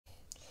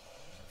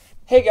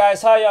Hey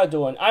guys, how y'all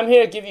doing? I'm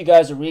here to give you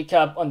guys a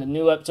recap on the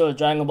new episode of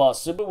Dragon Ball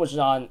Super, which is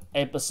on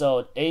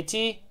episode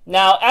 80.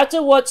 Now,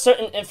 after what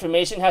certain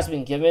information has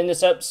been given in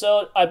this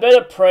episode, I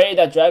better pray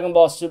that Dragon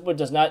Ball Super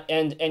does not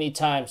end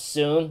anytime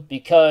soon,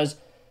 because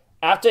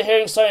after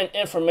hearing certain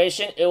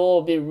information, it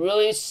will be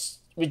really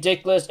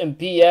ridiculous and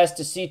BS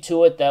to see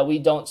to it that we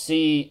don't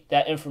see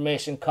that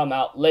information come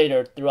out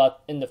later throughout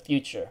in the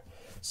future.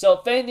 So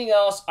if anything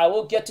else, I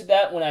will get to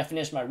that when I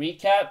finish my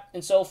recap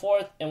and so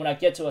forth, and when I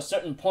get to a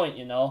certain point,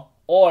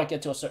 or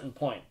get to a certain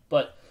point.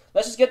 But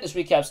let's just get this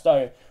recap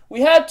started.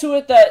 We had to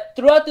it that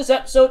throughout this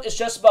episode, it's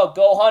just about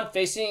Gohan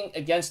facing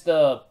against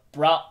the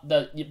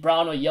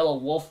brown or yellow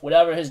wolf,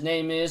 whatever his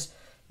name is,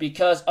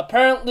 because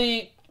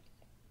apparently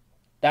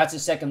that's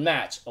his second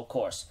match, of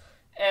course.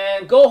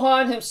 And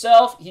Gohan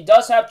himself, he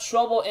does have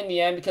trouble in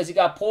the end because he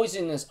got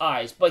poison in his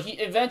eyes, but he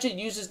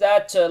eventually uses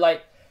that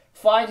to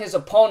find his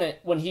opponent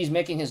when he's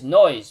making his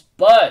noise.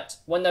 But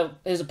when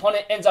his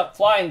opponent ends up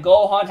flying,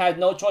 Gohan had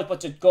no choice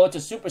but to go to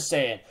Super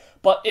Saiyan.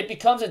 But it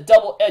becomes a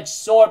double-edged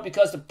sword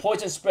because the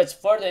poison spreads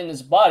further in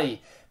his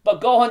body. But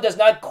Gohan does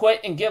not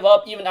quit and give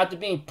up even after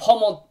being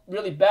pummeled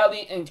really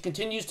badly and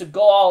continues to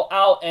go all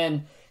out.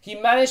 And he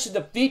managed to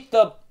defeat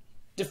the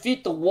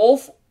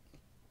wolf,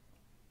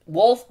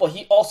 but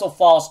he also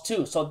falls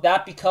too. So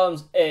that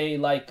becomes a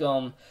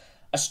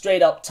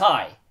straight-up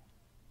tie.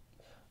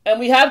 And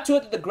we have to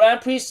it that the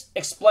Grand Priest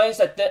explains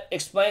and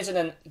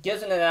then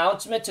gives an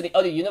announcement to the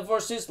other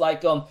universes,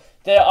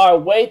 there are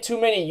way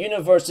too many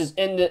universes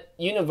in the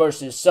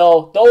universes.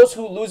 So those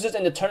who loses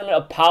in the Tournament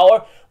of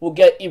Power will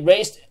get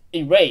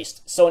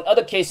erased. So in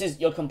other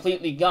cases, you're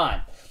completely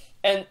gone.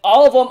 And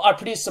all of them are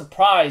pretty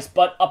surprised,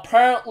 but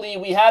apparently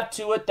we have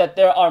to it that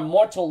there are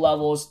mortal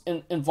levels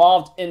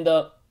involved in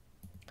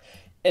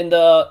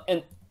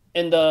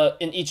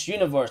each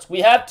universe.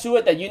 We have to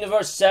it that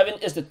Universe 7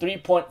 is the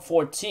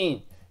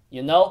 3.14.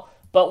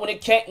 But when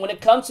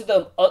it comes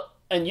to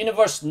and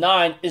Universe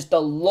 9 is the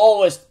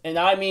lowest, and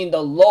I mean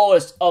the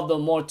lowest of the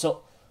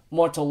mortal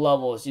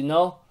levels,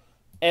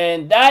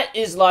 and that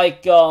is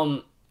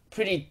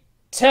pretty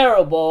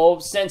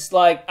terrible, since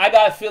I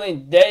got a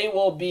feeling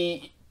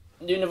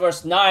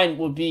Universe 9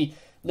 will be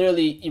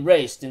literally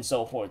erased and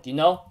so forth,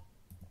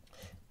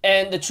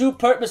 And the true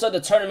purpose of the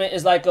tournament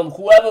is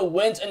whoever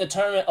wins in the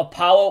Tournament of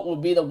Power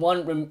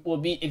will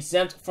be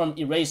exempt from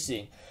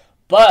erasing.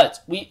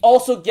 But we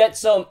also get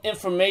some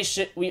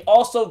information.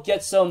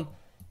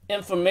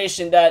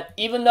 That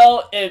even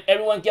though if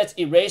everyone gets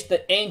erased,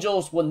 the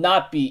angels will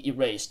not be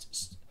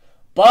erased.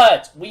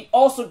 But we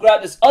also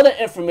grab this other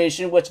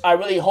information, which I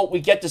really hope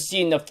we get to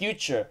see in the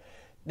future,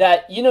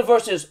 that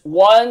universes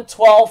 1,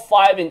 12,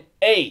 5, and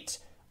 8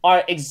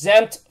 are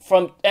exempt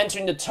from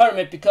entering the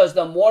tournament because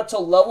the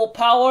mortal level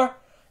power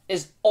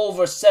is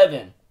over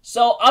 7.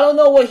 So I don't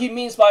know what he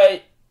means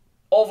by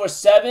over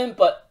 7,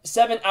 but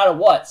 7 out of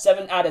what?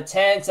 7 out of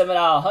 10, 7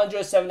 out of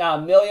 100, 7 out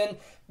of million?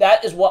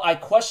 That is what I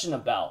question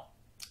about.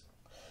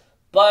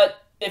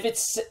 But if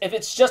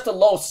it's just a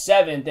low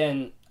 7,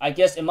 then I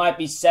guess it might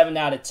be 7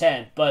 out of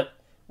 10. But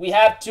we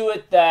have to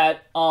it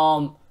that,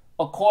 of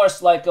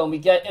course, we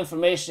get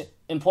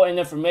important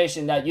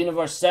information that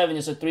Universe 7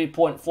 is a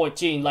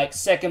 3.14,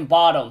 second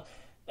bottom.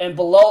 And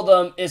below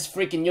them is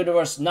freaking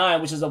Universe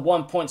 9, which is a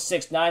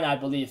 1.69, I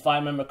believe, if I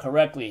remember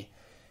correctly.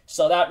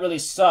 So that really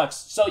sucks.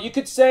 So you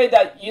could say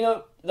that,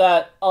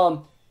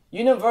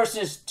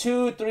 Universes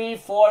 2, 3,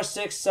 4,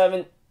 6,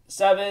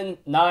 7,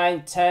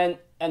 9, 10,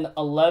 and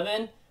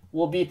 11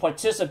 will be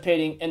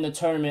participating in the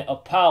Tournament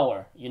of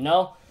Power,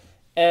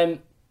 And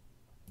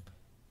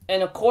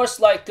of course,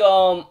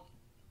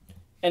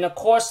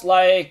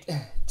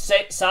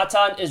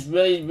 Satan is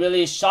really,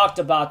 really shocked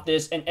about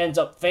this and ends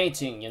up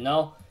fainting,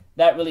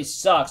 That really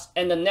sucks.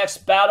 And the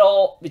next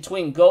battle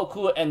between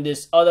Goku and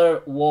this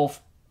other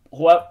wolf,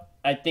 whoever,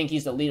 I think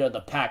he's the leader of the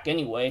pack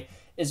anyway,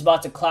 is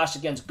about to clash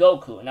against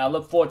Goku, and I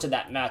look forward to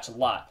that match a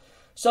lot.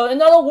 So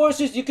in other words,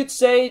 you could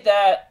say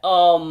that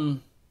the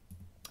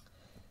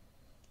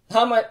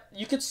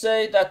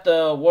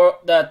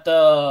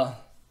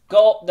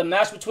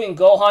match between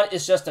Gohan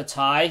is just a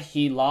tie.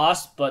 He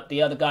lost, but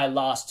the other guy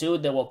lost too.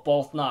 They were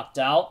both knocked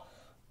out.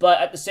 But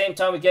at the same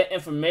time, we get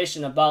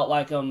information about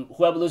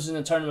whoever loses in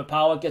the Tournament of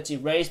Power gets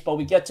erased. But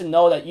we get to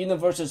know that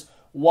universes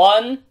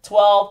 1,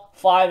 12,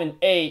 5, and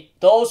 8,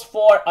 those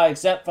 4 are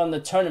exempt from the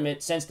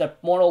tournament since the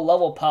mortal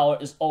level power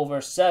is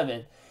over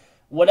 7.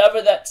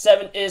 Whatever that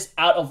 7 is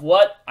out of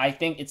what, I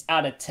think it's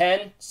out of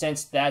 10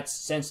 since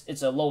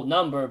it's a low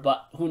number,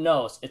 but who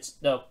knows? It's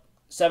the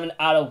 7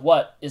 out of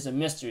what is a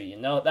mystery,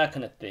 that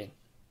kind of thing.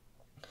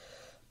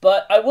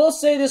 But I will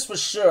say this for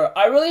sure.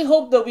 I really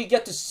hope that we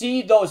get to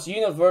see those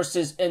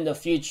universes in the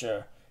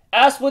future.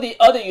 As for the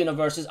other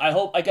universes, I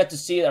hope I get to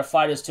see their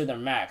fighters to their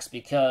max,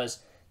 because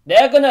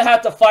they're going to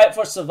have to fight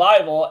for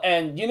survival,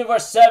 and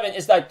Universe 7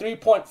 is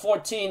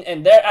 3.14,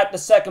 and they're at the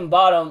second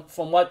bottom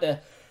from what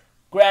the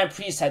Grand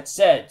Priest had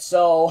said.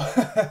 So,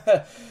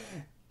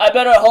 I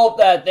better hope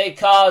that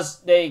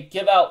they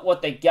give out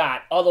what they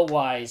got.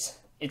 Otherwise,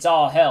 it's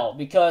all hell.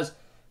 Because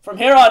from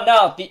here on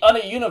out, the other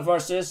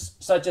universes,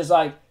 such as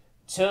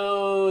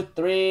 2,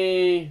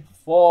 3,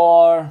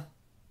 4,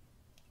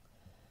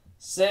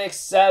 6,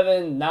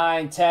 7,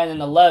 9, 10,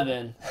 and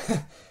 11.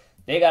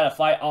 They gotta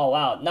fight all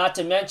out. Not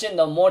to mention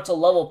the mortal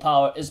level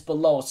power is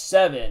below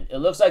 7. It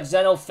looks like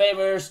Zeno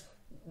favors,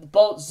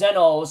 both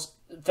Zenos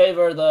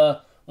favor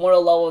the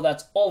mortal level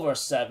that's over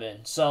 7.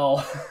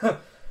 So,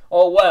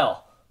 oh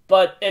well.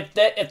 But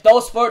if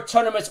those 4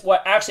 tournaments were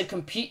actually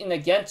competing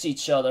against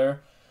each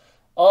other,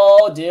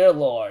 oh dear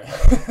lord.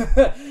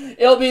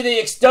 It'll be the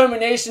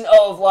extermination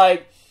of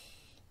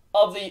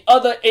the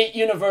other 8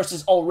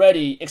 universes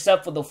already,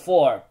 except for the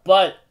 4.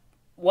 But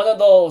one of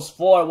those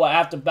 4 will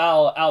have to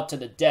battle out to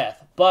the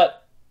death.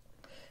 But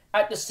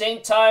at the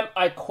same time,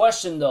 I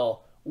question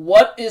though,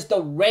 what is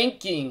the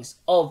rankings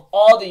of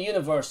all the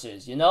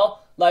universes, you know?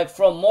 Like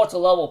from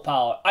mortal level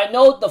power. I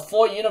know the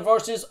 4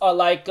 universes are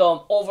like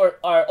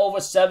over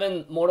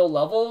 7 mortal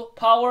level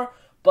power,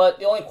 but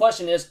the only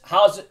question is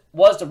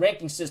what's the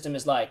ranking system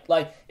is like?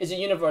 Like, is it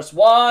universe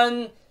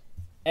 1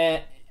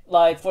 and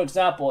like, for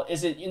example,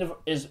 is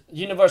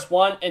universe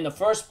 1 in the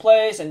first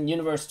place and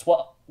universe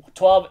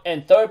 12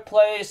 in third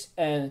place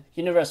and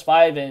universe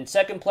 5 in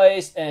second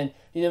place and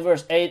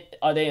universe 8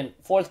 are they in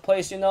fourth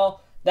place, you know?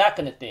 That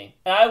kind of thing.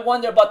 And I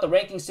wonder about the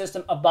ranking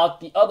system about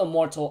the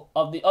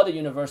other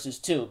universes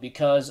too,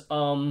 because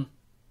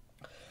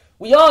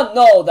we all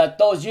know that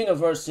those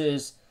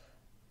universes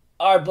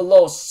are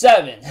below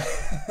 7.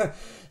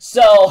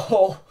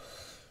 So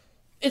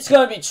it's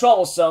going to be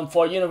troublesome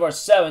for Universe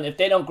 7 if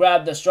they don't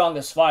grab the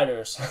strongest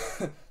fighters.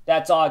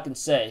 That's all I can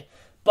say.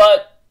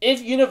 But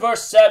if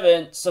Universe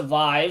 7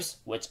 survives,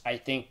 which I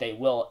think they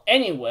will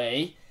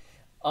anyway,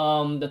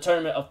 the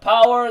Tournament of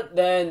Power,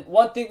 then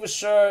one thing for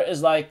sure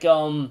is like,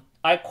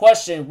 I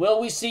question, will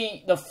we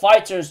see the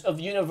fighters of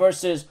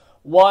Universes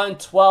 1,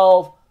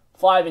 12,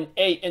 5, and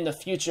 8 in the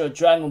future of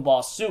Dragon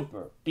Ball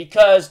Super?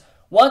 Because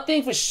one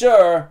thing for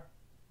sure,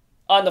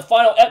 on the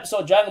final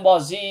episode of Dragon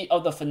Ball Z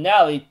of the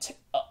finale,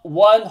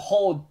 1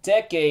 whole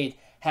decade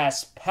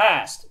has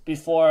passed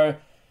before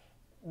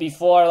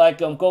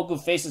Goku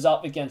faces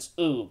off against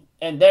Oob,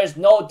 and there's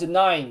no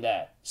denying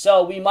that.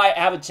 So we might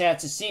have a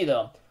chance to see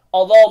them.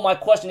 Although my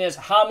question is,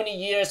 how many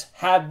years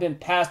have been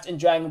passed in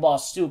Dragon Ball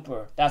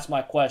Super? That's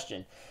my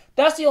question.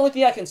 That's the only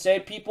thing I can say,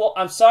 people.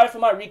 I'm sorry for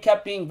my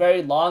recap being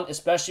very long,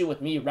 especially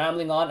with me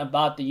rambling on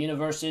about the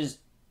universes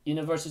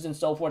and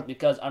so forth,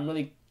 because I'm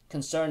really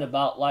concerned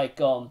about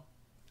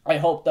I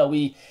hope that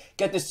we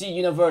get to see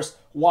Universe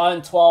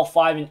 1, 12,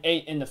 5, and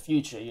 8 in the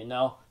future, you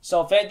know?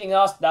 So if anything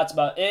else, that's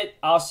about it.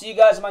 I'll see you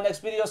guys in my next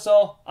video,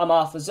 so I'm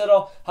Alpha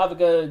Zitto. Have a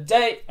good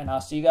day, and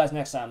I'll see you guys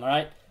next time,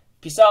 alright?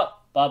 Peace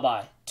out.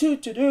 Bye-bye.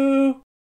 Toot-toot-doo.